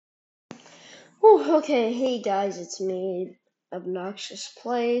Oh, okay, hey guys, it's me, Obnoxious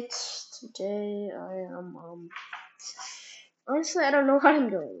Plates. Today I am, honestly, I don't know what I'm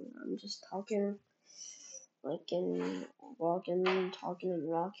doing. I'm just talking, like, and walking, talking and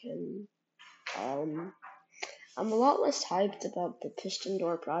rocking. Um, I'm a lot less hyped about the piston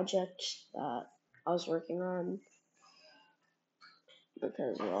door project that I was working on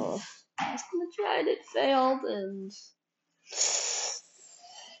because, well, last time I tried it failed and,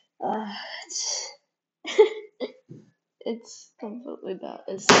 it's, it's completely bad.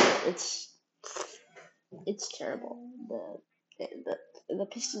 It's terrible. The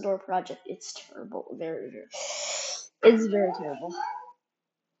piston door project. It's terrible. Very. It's very terrible.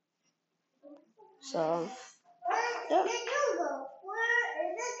 So yeah.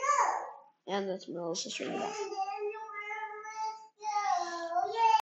 And that's Melissa's ringing back.